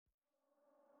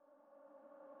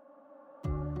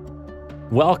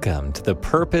Welcome to the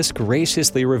Purpose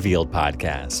Graciously Revealed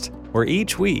podcast, where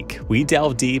each week we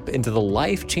delve deep into the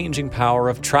life-changing power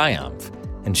of triumph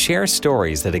and share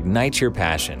stories that ignite your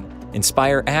passion,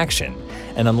 inspire action,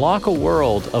 and unlock a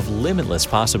world of limitless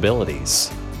possibilities.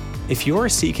 If you're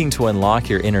seeking to unlock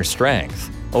your inner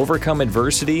strength, overcome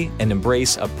adversity, and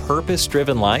embrace a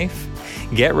purpose-driven life,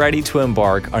 get ready to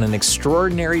embark on an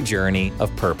extraordinary journey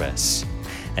of purpose.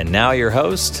 And now your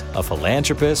host, a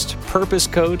philanthropist, purpose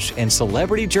coach, and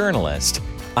celebrity journalist,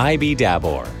 I.B.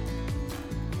 Dabor.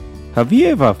 Have you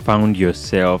ever found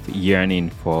yourself yearning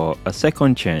for a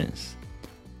second chance,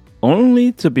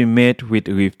 only to be met with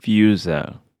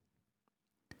refusal?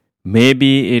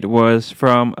 Maybe it was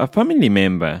from a family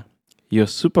member, your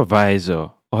supervisor,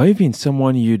 or even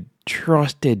someone you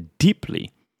trusted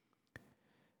deeply.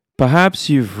 Perhaps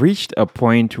you've reached a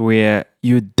point where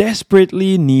you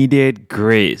desperately needed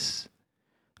grace,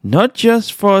 not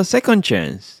just for a second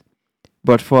chance,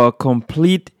 but for a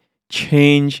complete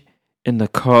change in the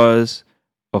course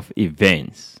of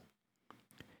events.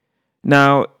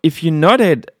 Now, if you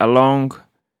nodded along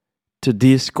to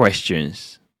these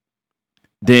questions,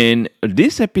 then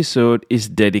this episode is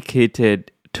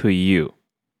dedicated to you.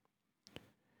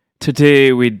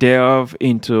 Today, we delve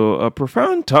into a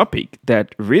profound topic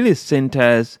that really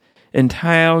centers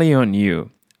entirely on you.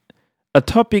 A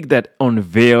topic that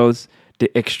unveils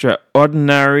the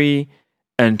extraordinary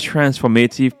and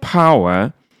transformative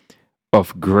power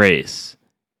of grace,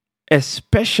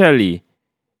 especially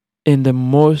in the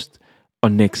most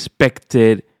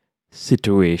unexpected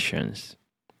situations.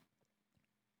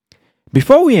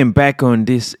 Before we embark on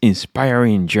this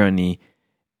inspiring journey,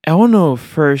 I want to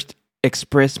first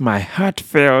express my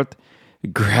heartfelt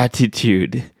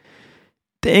gratitude.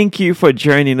 Thank you for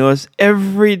joining us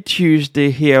every Tuesday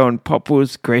here on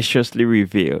Purpose Graciously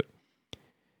Revealed.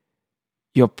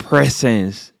 Your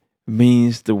presence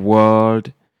means the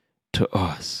world to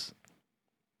us.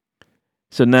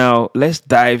 So now let's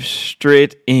dive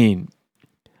straight in.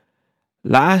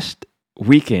 Last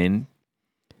weekend,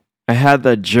 I had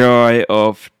the joy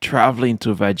of traveling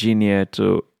to Virginia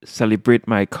to celebrate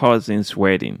my cousin's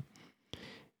wedding.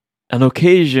 An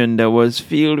occasion that was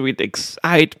filled with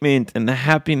excitement and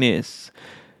happiness.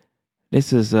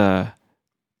 This is a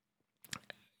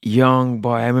young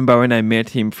boy. I remember when I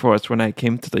met him first when I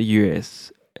came to the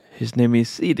US. His name is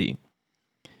Sidi.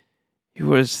 He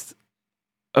was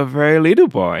a very little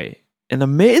boy. And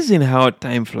amazing how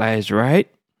time flies, right?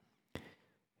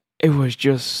 It was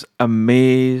just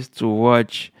amazing to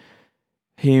watch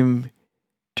him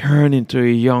turn into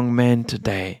a young man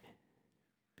today.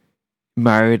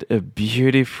 Married a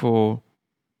beautiful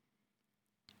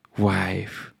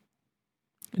wife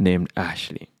named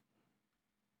Ashley.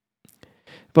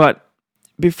 But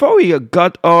before I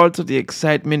got all to the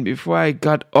excitement,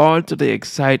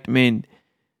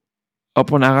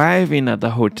 upon arriving at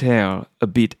the hotel a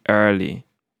bit early,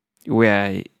 where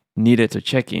I needed to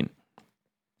check in,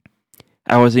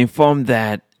 I was informed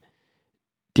that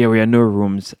there were no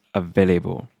rooms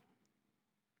available.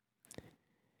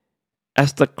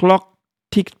 As the clock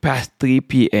ticked past 3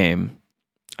 p.m.,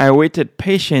 I waited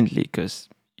patiently because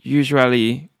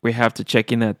usually we have to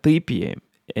check in at 3 p.m.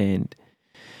 And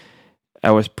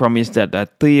I was promised that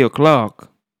at 3 o'clock,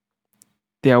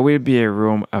 there will be a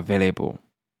room available.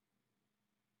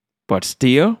 But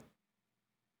still,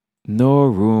 no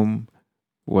room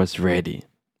was ready.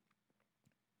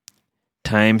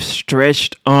 Time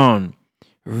stretched on,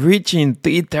 reaching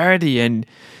 3:30, and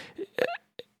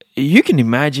you can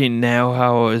imagine now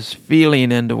how I was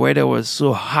feeling, and the weather was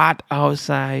so hot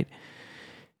outside.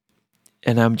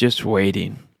 And I'm just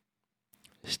waiting.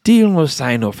 Still no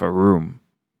sign of a room.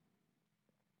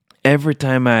 Every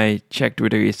time I checked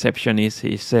with the receptionist,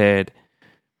 he said,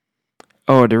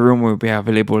 "Oh, the room will be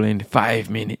available in 5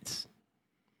 minutes."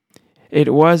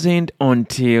 It wasn't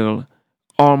until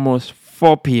almost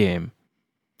 4 p.m.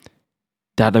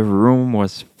 that the room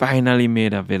was finally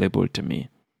made available to me.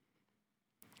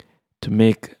 To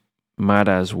make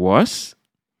matters worse,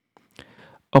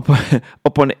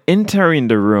 upon entering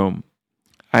the room,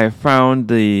 I found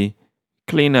the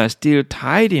cleaner still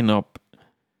tidying up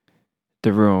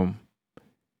the room,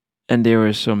 and there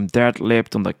was some dirt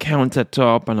left on the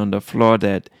countertop and on the floor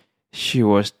that she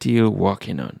was still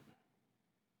working on.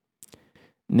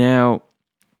 Now,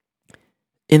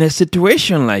 in a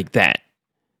situation like that,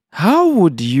 how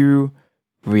would you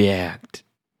react?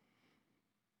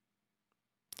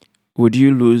 Would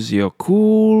you lose your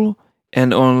cool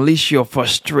and unleash your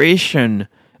frustration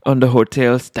on the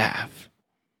hotel staff?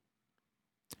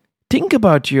 Think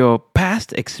about your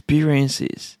past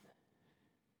experiences.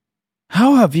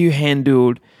 How have you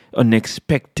handled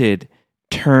unexpected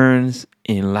turns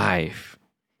in life,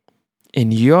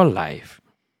 in your life.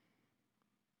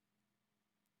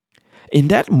 In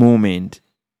that moment,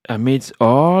 amidst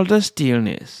all the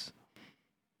stillness,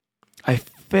 I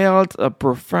felt a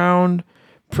profound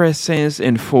presence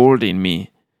enfolding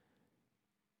me.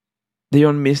 The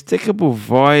unmistakable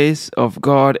voice of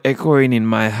God echoing in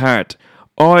my heart,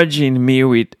 urging me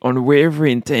with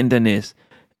unwavering tenderness,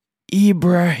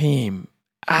 Ibrahim,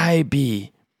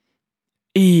 IB,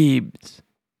 Ibs,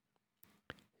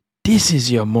 this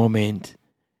is your moment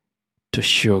to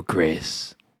show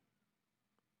grace.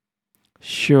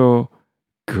 Show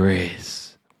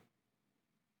grace.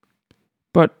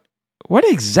 But what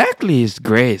exactly is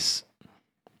grace?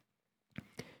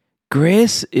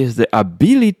 Grace is the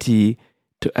ability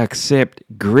to accept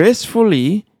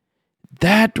gracefully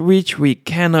that which we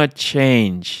cannot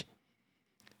change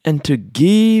and to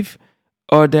give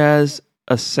others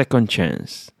a second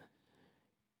chance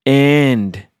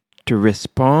and to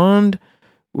respond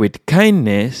with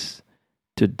kindness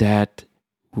to that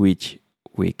which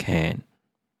we can.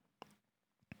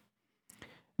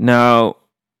 Now,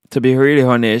 to be really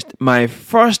honest, my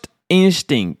first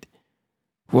instinct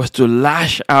was to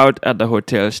lash out at the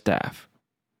hotel staff.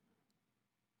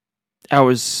 I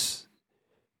was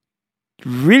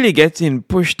really getting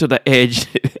pushed to the edge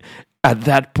at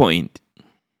that point.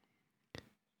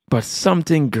 But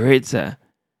something greater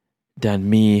than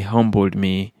me humbled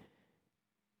me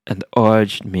and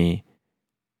urged me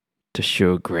to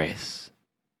show grace.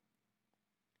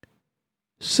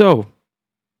 So,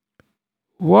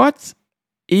 what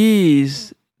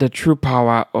is the true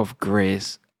power of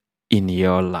grace in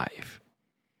your life?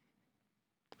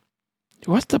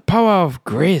 What's the power of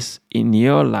grace in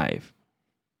your life?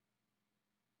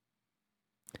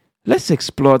 Let's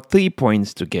explore 3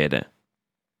 points together.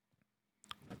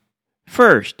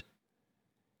 First,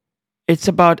 it's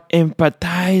about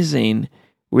empathizing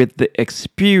with the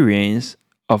experience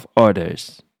of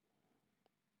others.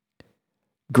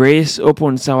 Grace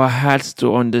opens our hearts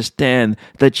to understand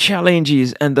the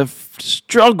challenges and the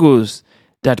struggles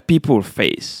that people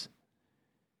face.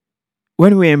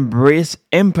 When we embrace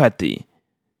empathy,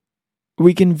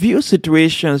 we can view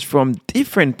situations from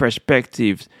different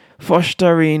perspectives,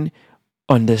 fostering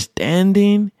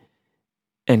understanding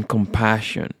and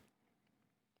compassion.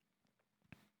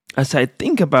 As I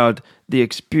think about the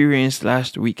experience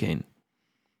last weekend,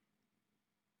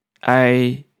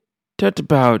 I thought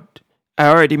about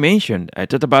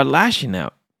lashing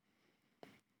out.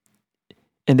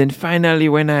 And then finally,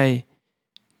 when I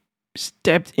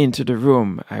stepped into the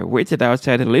room, I waited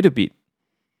outside a little bit.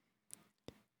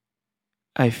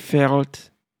 I felt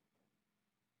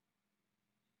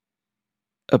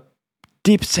a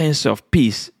deep sense of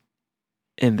peace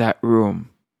in that room.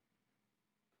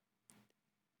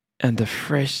 And the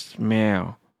fresh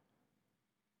smell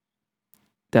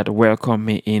that welcomed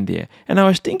me in there. And I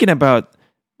was thinking about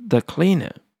the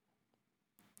cleaner.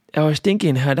 I was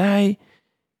thinking, had I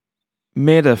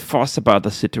made a fuss about the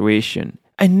situation?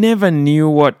 I never knew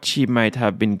what she might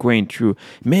have been going through.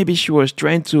 Maybe she was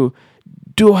trying to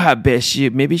do her best.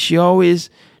 Maybe she always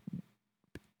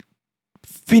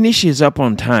finishes up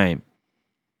on time.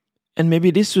 And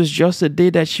maybe this was just a day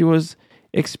that she was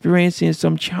experiencing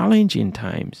some challenging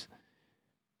times.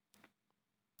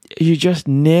 You just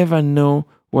never know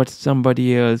what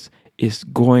somebody else is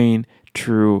going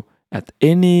through at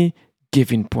any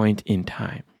given point in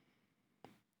time.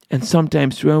 And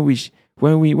sometimes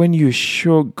when you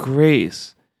show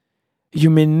grace, you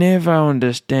may never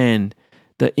understand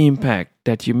the impact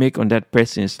that you make on that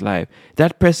person's life.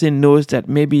 That person knows that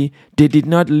maybe they did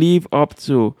not live up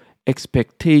to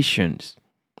expectations.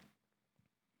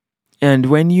 And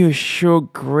when you show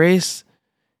grace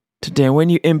to them, when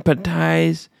you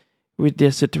empathize with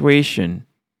their situation,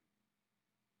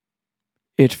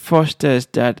 it fosters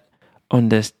that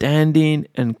understanding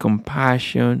and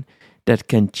compassion that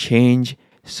can change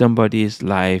somebody's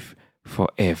life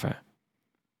forever.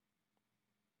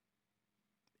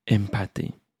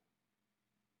 Empathy.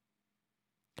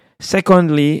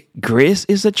 Secondly, grace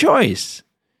is a choice.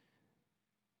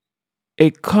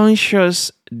 A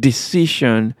conscious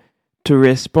decision to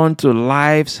respond to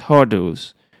life's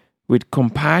hurdles with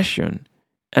compassion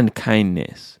and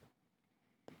kindness.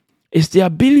 It's the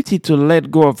ability to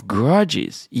let go of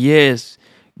grudges. Yes,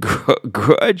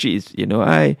 grudges.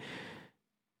 I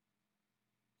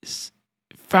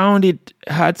found it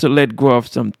hard to let go of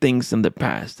some things in the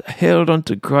past. I held on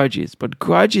to grudges, but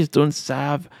grudges don't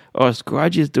serve us.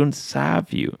 Grudges don't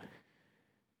serve you.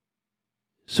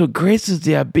 So grace is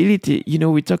the ability,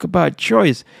 we talk about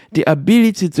choice, the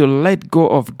ability to let go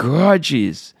of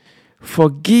grudges,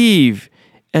 forgive,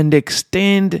 and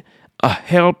extend a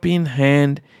helping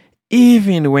hand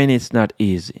even when it's not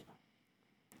easy.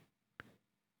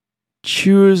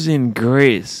 Choosing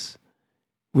grace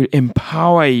will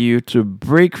empower you to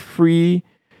break free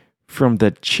from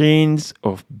the chains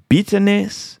of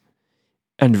bitterness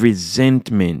and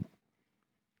resentment,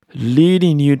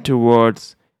 leading you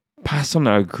towards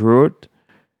personal growth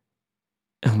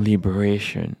and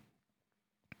liberation.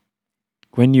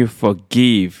 When you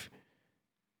forgive,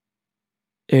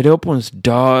 it opens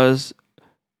doors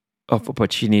of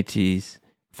opportunities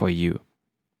for you.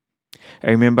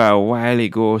 I remember a while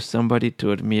ago, somebody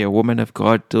told me, a woman of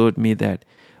God told me that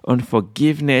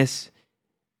unforgiveness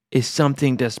is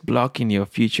something that's blocking your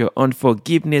future.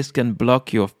 Unforgiveness can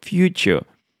block your future.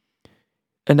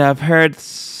 And I've heard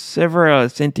several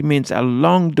sentiments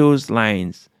along those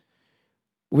lines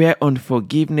where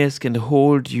unforgiveness can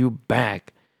hold you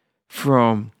back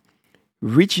from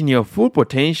reaching your full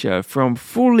potential, from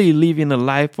fully living a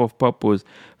life of purpose,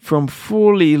 from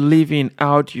fully living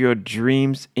out your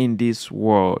dreams in this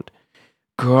world.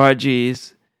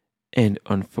 Grudges and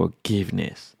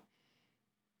unforgiveness.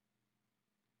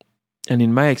 And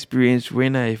in my experience,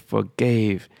 when I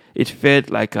forgave, it felt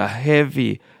like a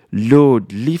heavy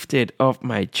load lifted off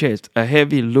my chest, a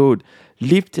heavy load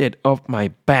lifted off my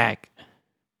back.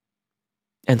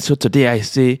 And so today I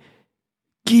say,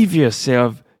 give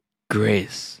yourself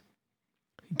grace.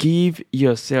 Give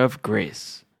yourself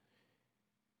grace.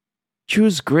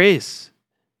 Choose grace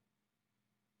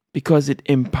because it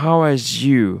empowers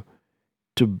you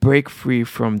to break free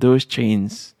from those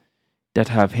chains that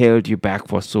have held you back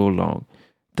for so long.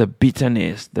 The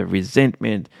bitterness, the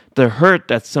resentment, the hurt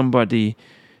that somebody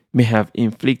may have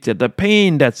inflicted, the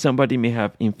pain that somebody may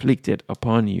have inflicted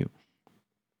upon you.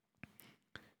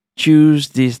 Choose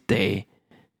this day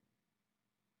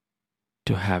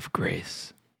to have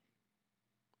grace.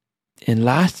 And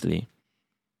lastly,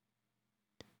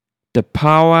 the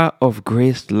power of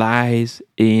grace lies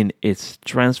in its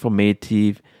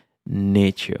transformative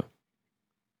nature.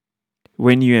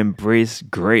 When you embrace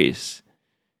grace,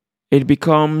 it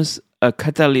becomes a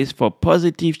catalyst for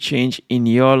positive change in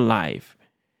your life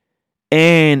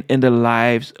and in the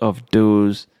lives of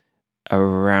those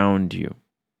around you.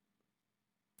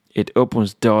 It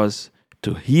opens doors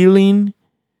to healing,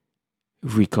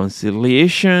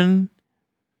 reconciliation,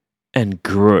 and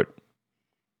growth,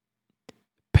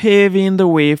 paving the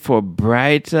way for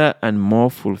brighter and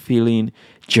more fulfilling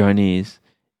journeys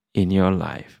in your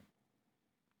life.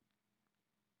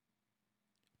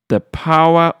 The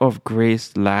power of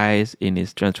grace lies in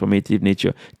its transformative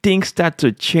nature. Things start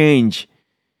to change.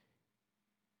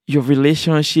 Your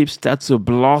relationships start to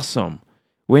blossom.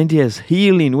 When there's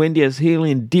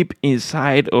healing deep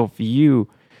inside of you.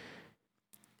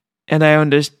 And I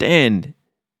understand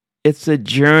it's a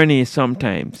journey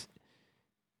sometimes.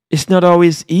 It's not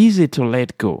always easy to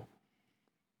let go.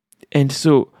 And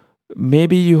so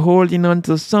maybe you're holding on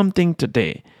to something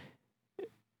today.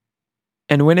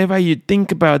 And whenever you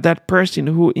think about that person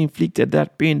who inflicted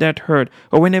that pain, that hurt,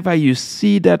 or whenever you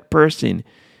see that person,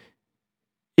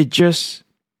 it just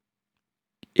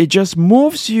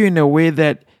moves you in a way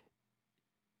that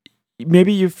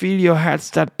maybe you feel your heart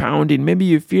start pounding. Maybe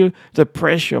you feel the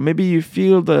pressure. Maybe you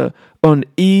feel the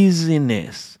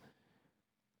uneasiness.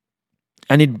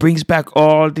 And it brings back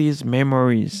all these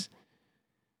memories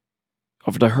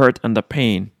of the hurt and the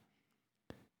pain.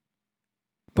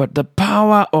 But the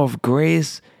power of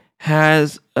grace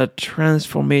has a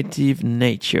transformative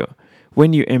nature.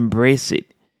 When you embrace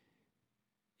it,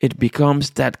 it becomes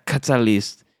that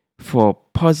catalyst for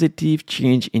positive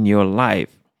change in your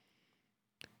life.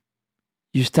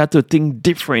 You start to think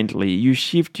differently. You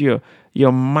shift your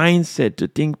mindset to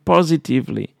think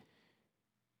positively.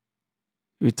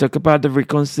 We talk about the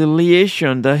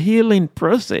reconciliation, the healing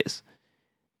process.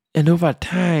 And over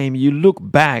time, you look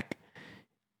back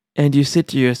and you say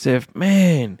to yourself,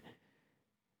 man,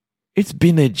 it's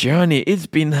been a journey. It's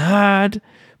been hard,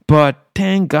 but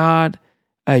thank God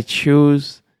I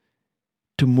chose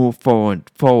to move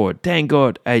forward. Thank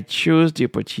God I chose the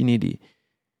opportunity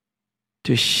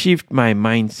to shift my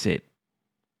mindset.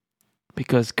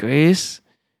 Because grace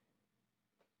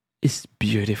is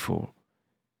beautiful.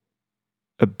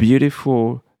 A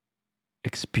beautiful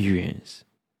experience.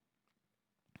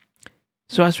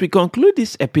 So as we conclude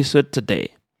this episode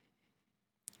today,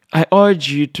 I urge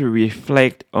you to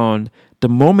reflect on the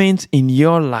moments in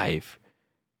your life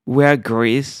where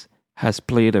grace has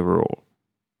played a role.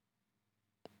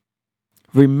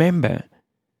 Remember,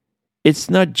 it's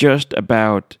not just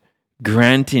about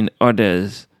granting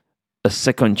others a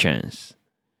second chance.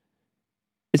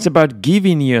 It's about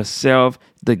giving yourself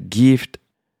the gift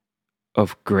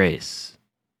of grace.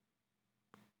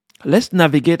 Let's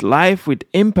navigate life with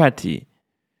empathy.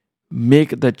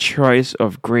 Make the choice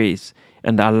of grace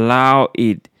and allow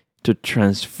it to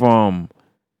transform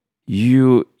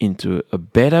you into a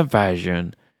better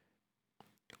version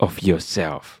of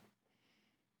yourself.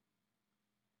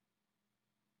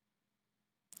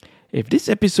 If this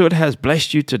episode has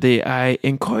blessed you today, I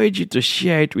encourage you to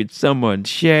share it with someone.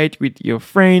 Share it with your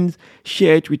friends,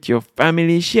 share it with your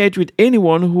family, share it with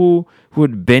anyone who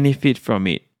would benefit from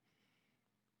it.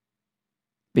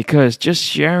 Because just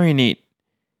sharing it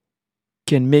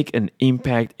can make an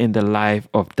impact in the life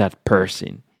of that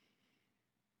person.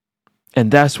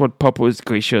 And that's what Purpose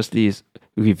Graciously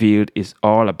Revealed is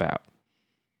all about.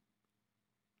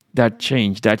 That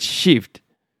change, that shift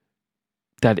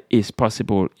that is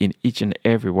possible in each and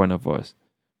every one of us.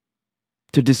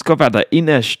 To discover the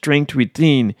inner strength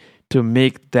within to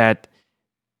make that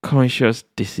conscious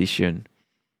decision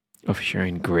of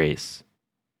sharing grace.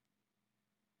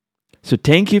 So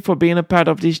thank you for being a part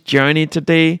of this journey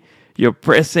today. Your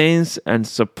presence and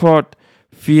support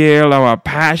fuel our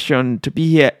passion to be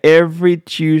here every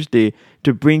Tuesday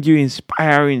to bring you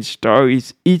inspiring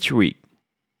stories each week.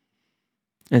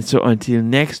 And so until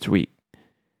next week,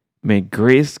 may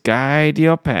grace guide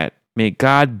your path. May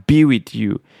God be with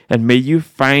you. And may you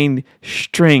find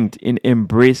strength in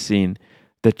embracing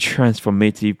the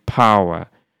transformative power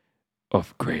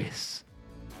of grace.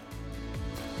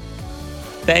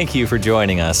 Thank you for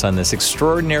joining us on this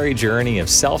extraordinary journey of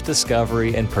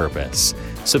self-discovery and purpose.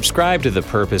 Subscribe to the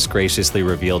Purpose Graciously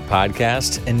Revealed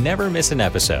podcast and never miss an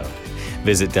episode.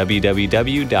 Visit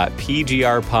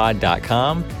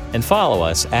www.pgrpod.com and follow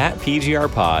us at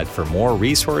PGRPod for more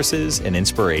resources and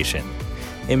inspiration.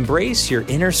 Embrace your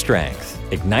inner strength,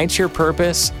 ignite your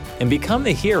purpose, and become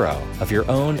the hero of your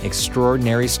own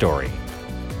extraordinary story.